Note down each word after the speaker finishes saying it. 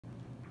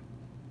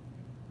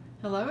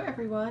Hello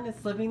everyone,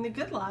 it's Living the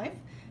Good Life,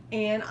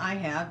 and I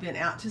have been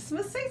out to some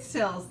estate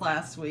sales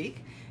last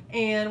week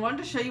and wanted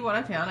to show you what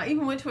I found. I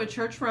even went to a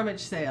church rummage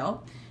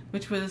sale,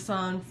 which was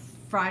on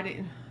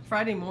Friday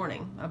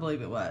morning, I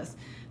believe it was.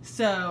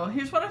 So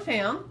here's what I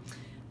found.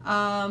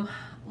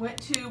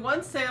 Went to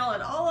one sale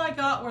and all I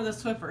got were the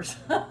Swiffers.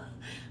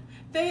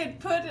 They had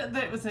put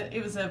that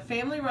it was a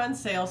family-run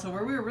sale, so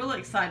we were really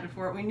excited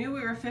for it. We knew we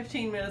were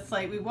 15 minutes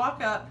late. We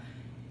walk up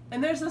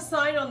and there's a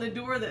sign on the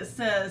door that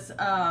says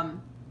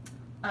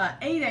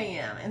 8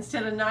 a.m.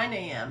 instead of 9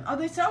 a.m. Oh,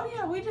 they said, oh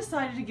yeah, we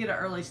decided to get an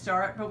early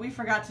start, but we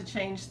forgot to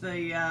change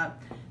the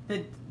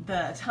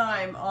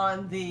time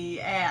on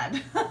the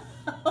ad.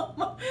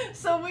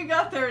 So we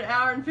got there an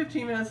hour and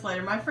 15 minutes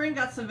later. My friend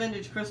got some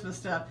vintage Christmas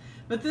stuff,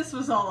 but this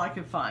was all I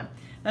could find.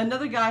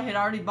 Another guy had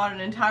already bought an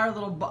entire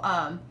little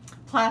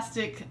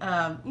plastic,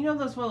 you know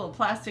those little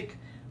plastic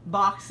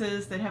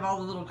boxes that have all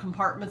the little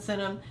compartments in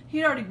them.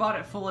 He'd already bought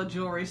it full of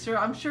jewelry, so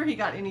I'm sure he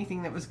got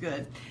anything that was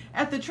good.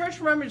 At the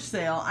church rummage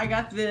sale, I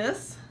got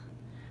this,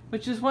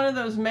 which is one of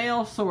those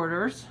mail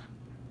sorters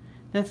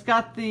that's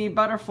got the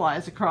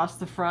butterflies across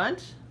the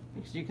front,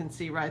 as you can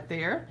see right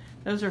there.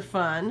 Those are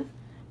fun.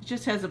 It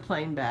just has a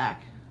plain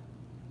back,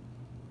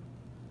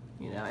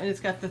 you know, and it's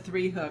got the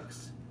 3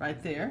 hooks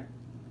right there.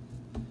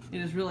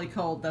 It is really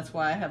cold, that's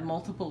why I have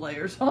multiple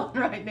layers on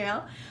right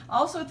now.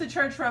 Also at the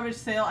church rummage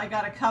sale, I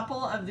got a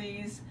couple of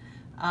these,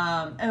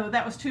 and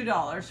that was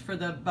 $2 for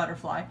the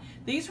butterfly.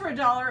 These were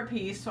 $1 a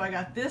piece, so I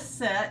got this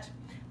set.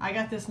 I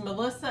got this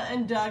Melissa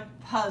and Doug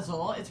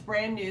puzzle. It's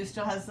brand new,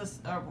 still has this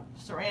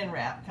saran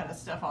wrap kind of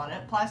stuff on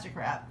it, plastic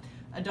wrap,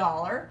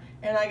 $1.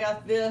 And I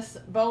got this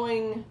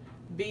Boeing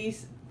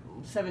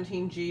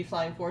B-17G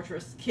Flying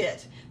Fortress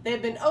kit. They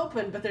have been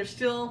opened, but they're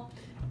still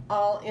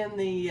all in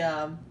the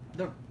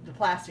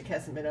plastic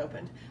hasn't been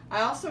opened.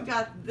 I also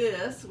got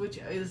this, which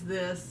is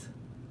this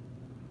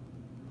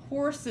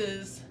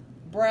horse's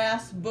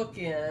brass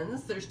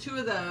bookends. There's 2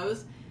 of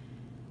those.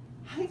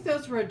 I think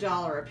those were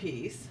 $1 a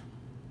piece.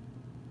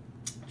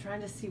 I'm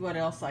trying to see what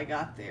else I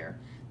got there.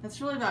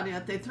 That's really about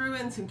it. They threw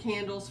in some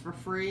candles for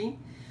free.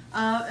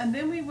 And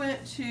then we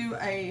went to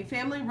a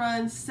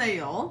family-run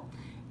sale,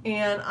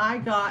 and I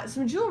got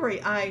some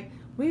jewelry.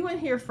 We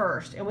went here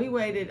first, and we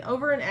waited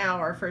over an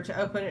hour for it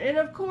to open. And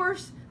of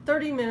course,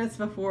 30 minutes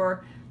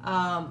before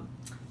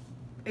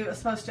it was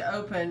supposed to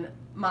open,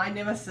 my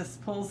nemesis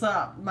pulls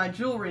up, my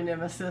jewelry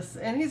nemesis,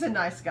 and he's a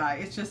nice guy.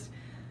 It's just,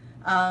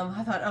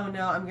 I thought, oh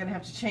no, I'm going to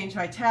have to change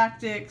my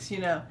tactics, you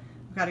know,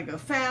 I've got to go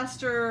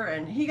faster,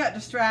 and he got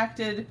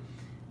distracted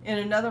in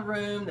another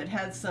room that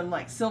had some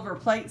like silver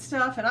plate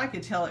stuff, and I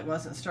could tell it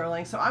wasn't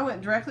sterling, so I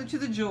went directly to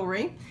the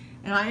jewelry,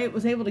 and I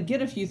was able to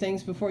get a few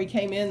things before he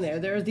came in there.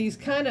 There are these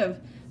kind of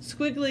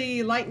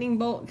squiggly lightning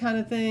bolt kind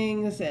of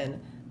things,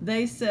 and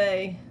they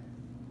say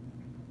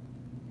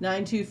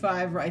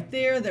 $9.25 right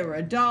there. They were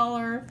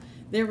 $1.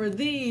 There were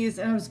these,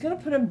 and I was going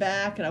to put them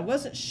back, and I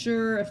wasn't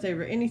sure if they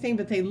were anything,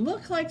 but they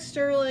look like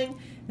sterling.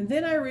 And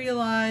then I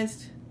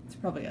realized, it's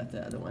probably got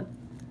the other one.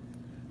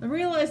 I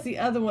realized the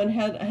other one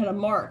had a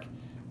mark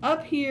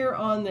up here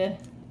on the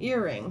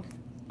earring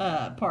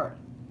part.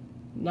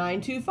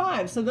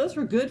 $9.25. So those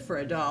were good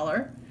for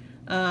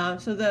 $1.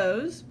 So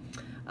those.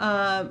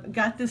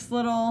 Got this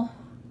little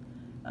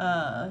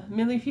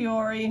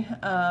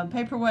Millefiori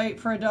paperweight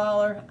for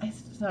 $1.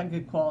 It's not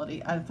good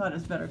quality. I thought it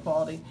was better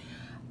quality.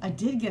 I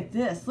did get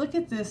this. Look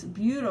at this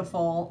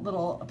beautiful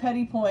little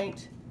Petty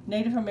Point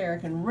Native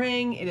American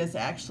ring. It is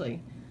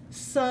actually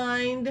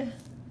signed.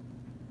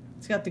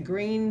 It's got the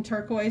green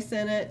turquoise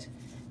in it,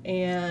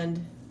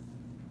 and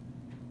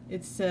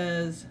it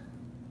says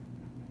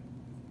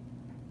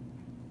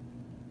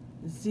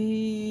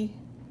Z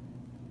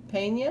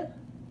Pena.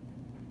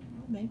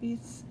 Maybe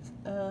it's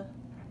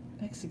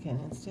Mexican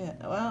instead.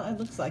 Well, it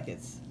looks like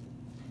it's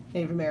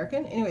Native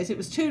American. Anyways, it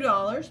was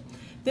 $2.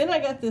 Then I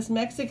got this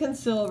Mexican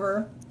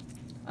silver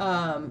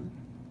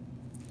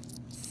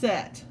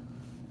set.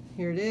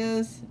 Here it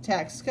is,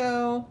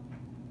 Taxco.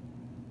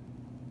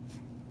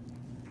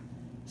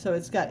 So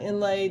it's got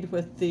inlaid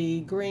with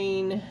the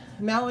green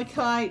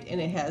malachite,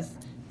 and it has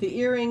the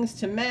earrings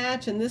to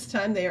match, and this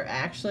time they are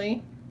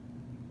actually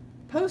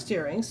post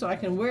earrings, so I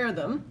can wear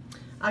them.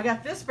 I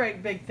got this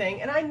big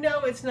thing, and I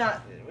know it's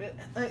not,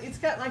 it's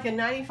got like a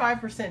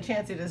 95%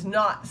 chance it is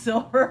not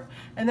silver,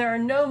 and there are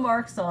no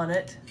marks on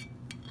it.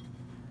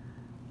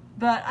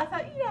 But I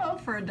thought, you know,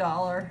 for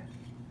 $1,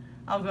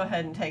 I'll go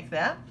ahead and take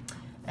that.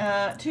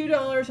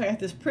 $2, I got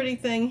this pretty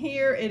thing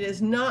here. It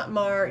is not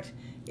marked.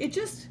 It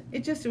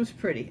was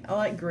pretty. I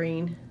like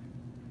green.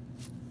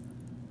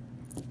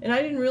 And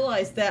I didn't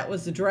realize that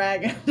was the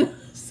dragon.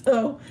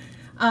 So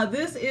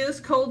this is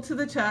cold to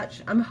the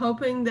touch. I'm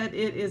hoping that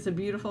it is a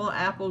beautiful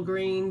apple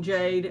green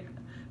jade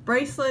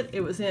bracelet.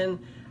 It was in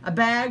a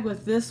bag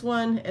with this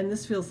one, and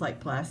this feels like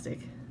plastic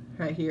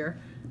right here.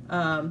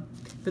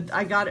 But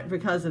I got it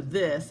because of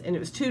this, and it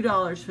was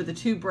 $2 for the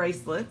 2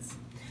 bracelets.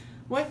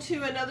 Went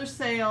to another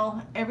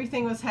sale.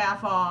 Everything was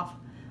half off,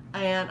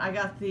 and I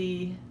got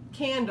the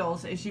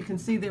candles. As you can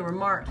see, they were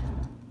marked,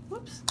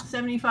 whoops,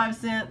 75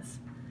 cents.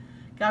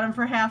 Got them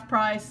for half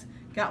price.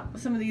 Got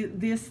some of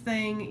this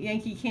thing,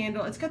 Yankee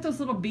Candle. It's got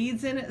those little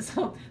beads in it.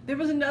 So there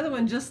was another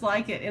one just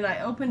like it, and I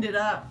opened it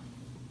up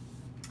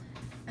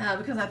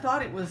because I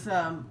thought it was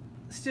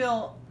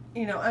still,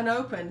 you know,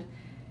 unopened.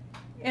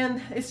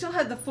 And it still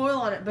had the foil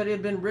on it, but it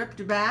had been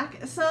ripped back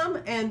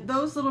some, and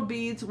those little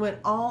beads went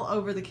all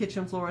over the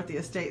kitchen floor at the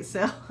estate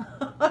sale.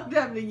 I'm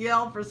having to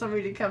yell for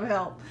somebody to come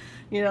help,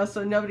 you know,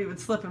 so nobody would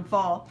slip and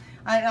fall.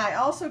 And I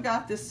also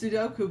got this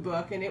Sudoku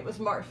book, and it was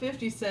marked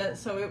 50 cents,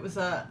 so it was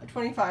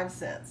 25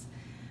 cents.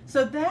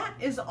 So that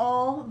is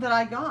all that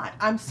I got.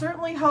 I'm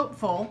certainly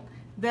hopeful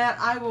that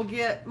I will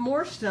get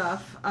more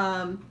stuff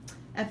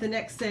at the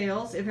next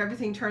sales if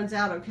everything turns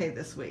out okay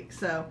this week.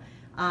 So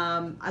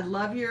I'd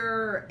love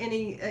your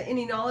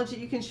any knowledge that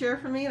you can share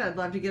for me, and I'd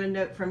love to get a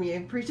note from you.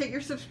 Appreciate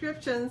your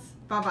subscriptions.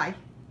 Bye-bye.